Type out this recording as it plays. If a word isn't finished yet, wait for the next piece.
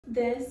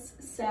This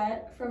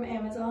set from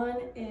Amazon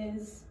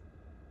is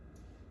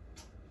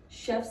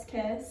chef's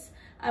kiss.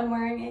 I'm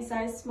wearing a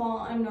size small.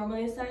 I'm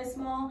normally a size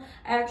small.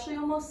 I actually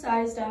almost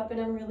sized up, and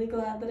I'm really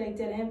glad that I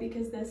didn't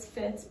because this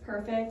fits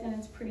perfect and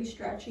it's pretty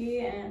stretchy,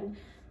 and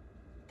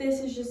this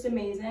is just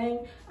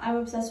amazing. I'm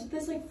obsessed with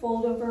this like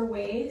fold over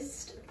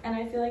waist, and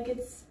I feel like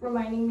it's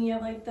reminding me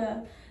of like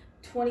the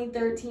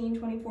 2013,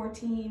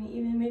 2014,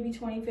 even maybe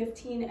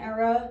 2015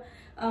 era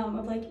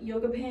of like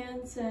yoga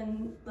pants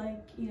and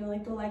like, you know,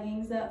 like the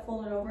leggings that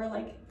folded over.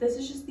 Like, this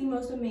is just the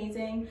most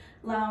amazing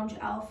lounge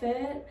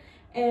outfit,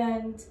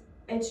 and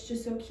it's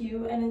just so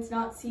cute, and it's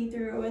not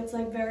see-through. It's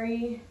like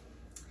very,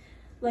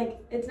 like,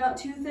 it's not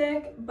too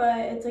thick, but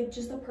it's like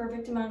just the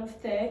perfect amount of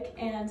thick,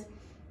 and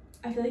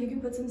I feel like you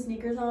can put some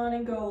sneakers on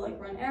and go like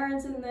run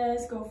errands in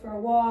this, go for a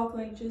walk,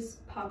 like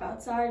just pop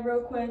outside real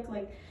quick.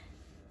 Like,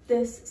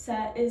 this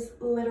set is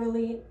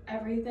literally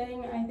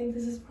everything. I think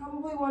this is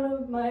probably one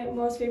of my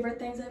most favorite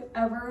things I've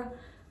ever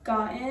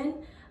gotten.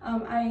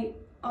 I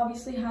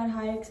obviously had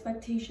high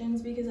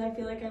expectations because I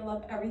feel like I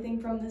love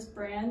everything from this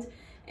brand,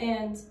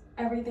 and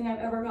everything I've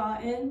ever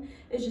gotten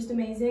is just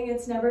amazing.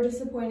 It's never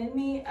disappointed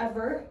me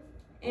ever,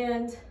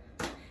 and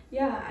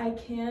yeah, I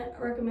can't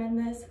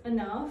recommend this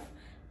enough.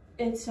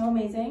 It's so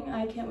amazing.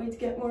 I can't wait to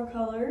get more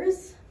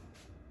colors.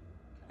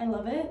 I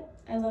love it.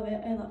 I love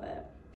it. I love it.